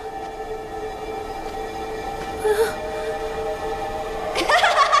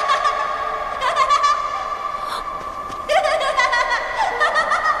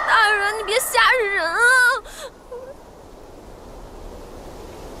大人，你别吓人啊！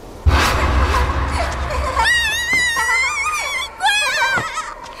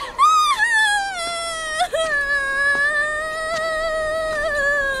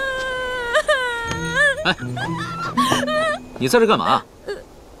哎，你在这干嘛？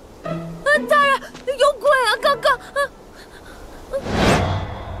大人，有鬼啊！刚刚，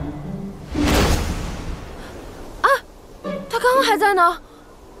他刚刚还在呢。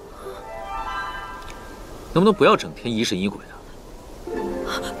能不能不要整天疑神疑鬼的？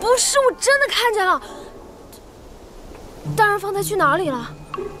不是，我真的看见了。大人方才去哪里了？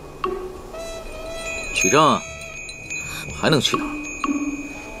取证啊！我还能去哪儿？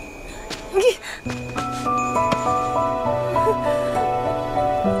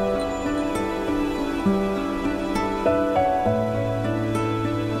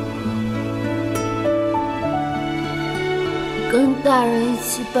跟大人一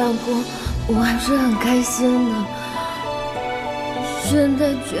起办公，我还是很开心的。现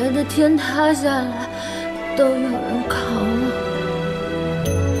在觉得天塌下来都有人扛了。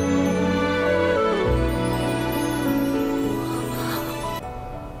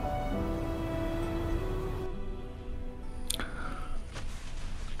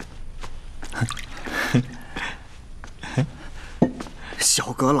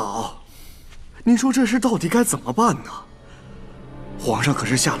小阁老，您说这事到底该怎么办呢？皇上可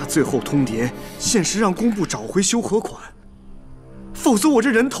是下了最后通牒，限时让工部找回修和款，否则我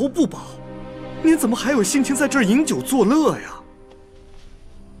这人头不保。您怎么还有心情在这儿饮酒作乐呀？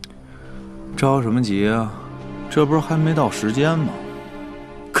着什么急啊？这不是还没到时间吗？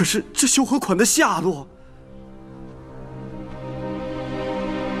可是这修和款的下落……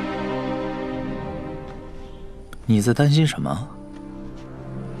你在担心什么？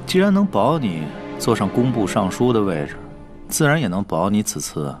既然能保你坐上工部尚书的位置，自然也能保你此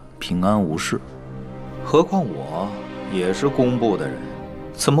次平安无事。何况我也是工部的人，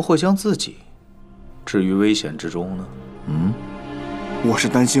怎么会将自己置于危险之中呢？我是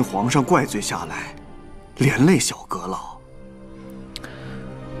担心皇上怪罪下来，连累小阁老。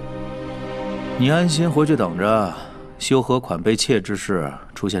你安心回去等着修和款被窃之事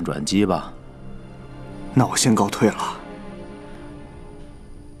出现转机吧。那我先告退了。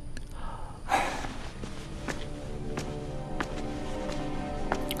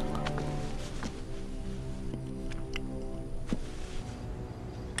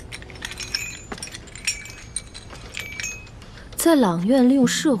在朗院利用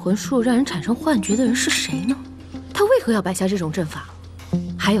摄魂术让人产生幻觉的人是谁呢？他为何要摆下这种阵法？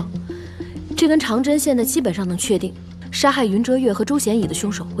还有，这根长针现在基本上能确定，杀害云遮月和周贤乙的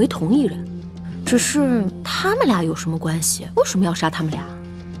凶手为同一人。只是他们俩有什么关系？为什么要杀他们俩？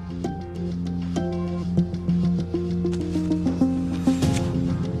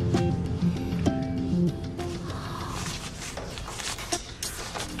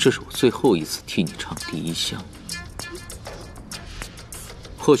这是我最后一次替你唱第一香。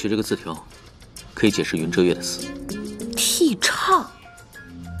或许这个字条可以解释云遮月的死。替唱？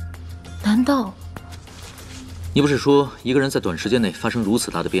难道？你不是说一个人在短时间内发生如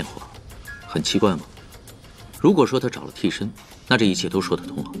此大的变化，很奇怪吗？如果说他找了替身，那这一切都说得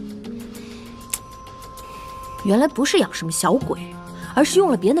通了。原来不是养什么小鬼，而是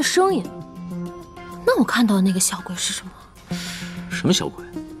用了别人的声音。那我看到的那个小鬼是什么？什么小鬼？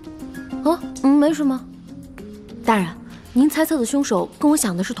没什么。大人，您猜测的凶手跟我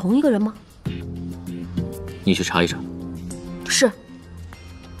想的是同一个人吗？你去查一查。是。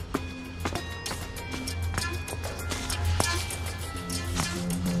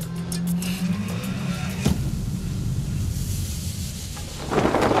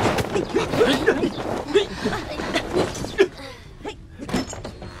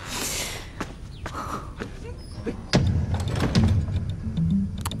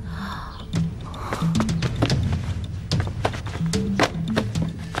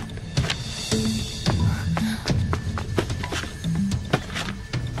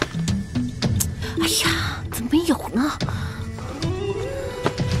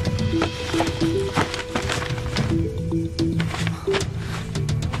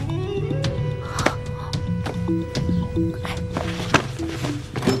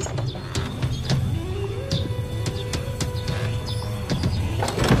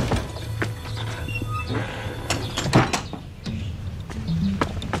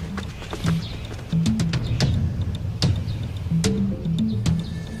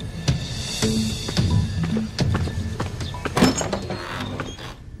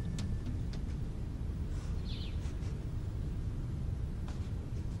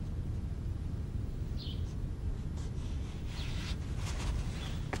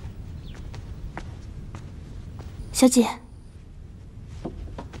小姐，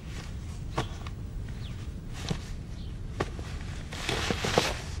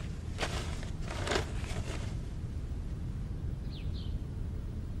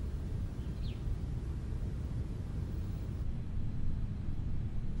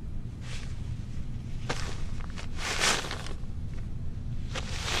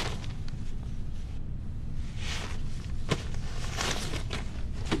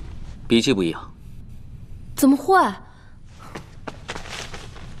笔记不一样。怎么会？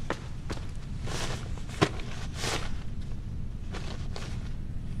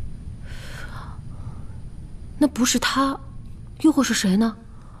那不是他，又会是谁呢？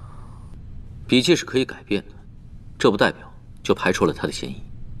笔记是可以改变的，这不代表就排除了他的嫌疑。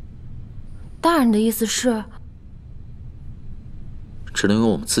大人的意思是？只能用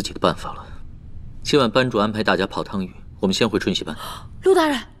我们自己的办法了。今晚班主安排大家泡汤浴，我们先回春熙班。陆大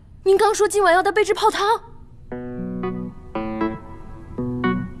人，您刚说今晚要带卑职泡汤。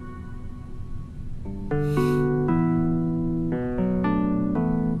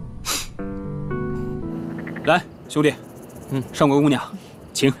来，兄弟，上官姑娘，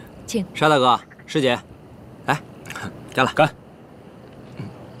请。请。沙大哥，师姐，来，干了，干。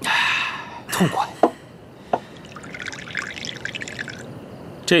痛快。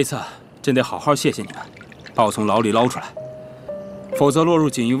这次真得好好谢谢你们，把我从牢里捞出来，否则落入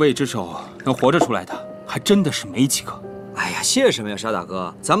锦衣卫之手，能活着出来的还真的是没几个。哎呀，谢什么呀，沙大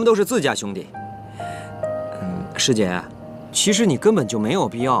哥，咱们都是自家兄弟。师姐，其实你根本就没有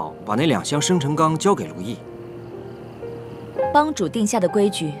必要把那2箱生辰纲交给卢毅。帮主定下的规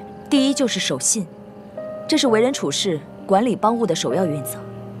矩，第一就是守信，这是为人处事、管理帮务的首要原则。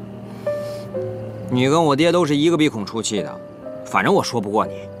你跟我爹都是一个鼻孔出气的，反正我说不过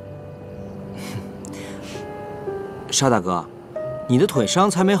你。沙大哥，你的腿伤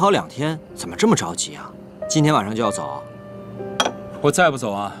才没好2天，怎么这么着急啊？今天晚上就要走？我再不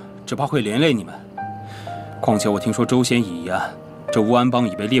走啊，只怕会连累你们。况且我听说周贤乙一案，这乌安帮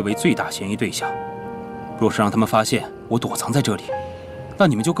已被列为最大嫌疑对象。若是让他们发现我躲藏在这里，那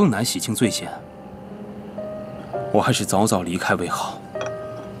你们就更难洗清罪嫌。我还是早早离开为好。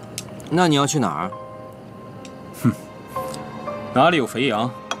那你要去哪儿？哼，哪里有肥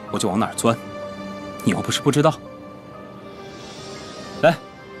羊，我就往哪儿钻。你又不是不知道。来，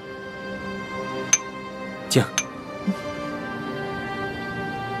敬。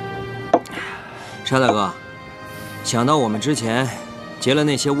沙大哥，想到我们之前劫了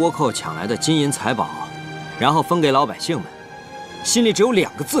那些倭寇抢来的金银财宝，然后分给老百姓们，心里只有2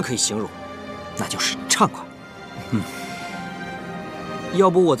个字可以形容，那就是畅快。要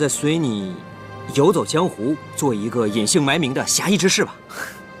不我再随你游走江湖，做一个隐姓埋名的侠义之士吧？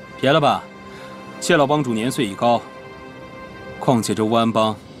别了吧，谢老帮主年岁已高，况且这乌安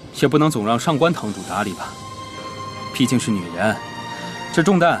帮也不能总让上官堂主打理吧？毕竟是女人，这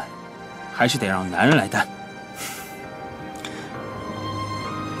重担还是得让男人来担。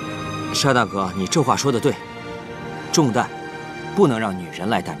沙大哥，你这话说得对，重担不能让女人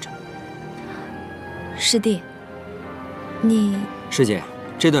来担着。师弟，你……师姐，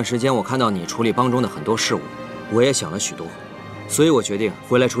这段时间我看到你处理帮中的很多事务，我也想了许多，所以我决定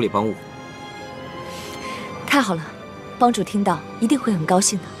回来处理帮务。太好了，帮主听到一定会很高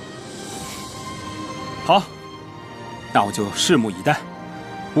兴的。好，那我就拭目以待。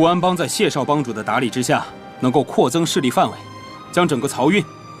乌安帮在谢少帮主的打理之下，能够扩增势力范围，将整个漕运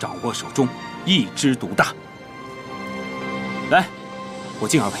掌握手中，一枝独大。来，我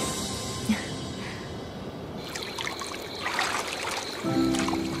敬2位。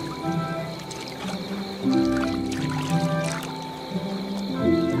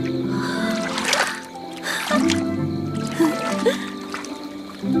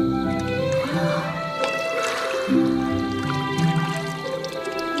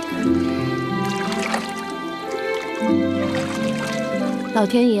老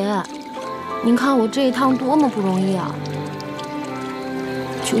天爷，您看我这一趟多么不容易啊！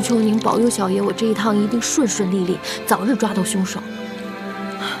求求您保佑小爷，我这一趟一定顺顺利利，早日抓到凶手。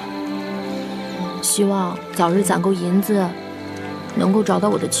希望早日攒够银子，能够找到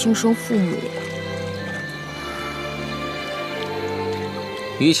我的亲生父母。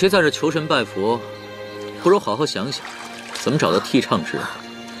与其在这求神拜佛，不如好好想想，怎么找到替唱之人。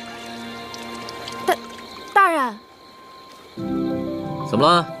大人，怎么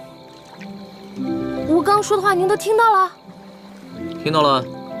了？我刚刚说的话您都听到了？听到了。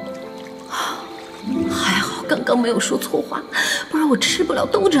还好刚刚没有说错话，不然我吃不了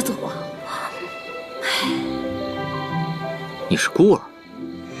兜着走啊。你是孤儿。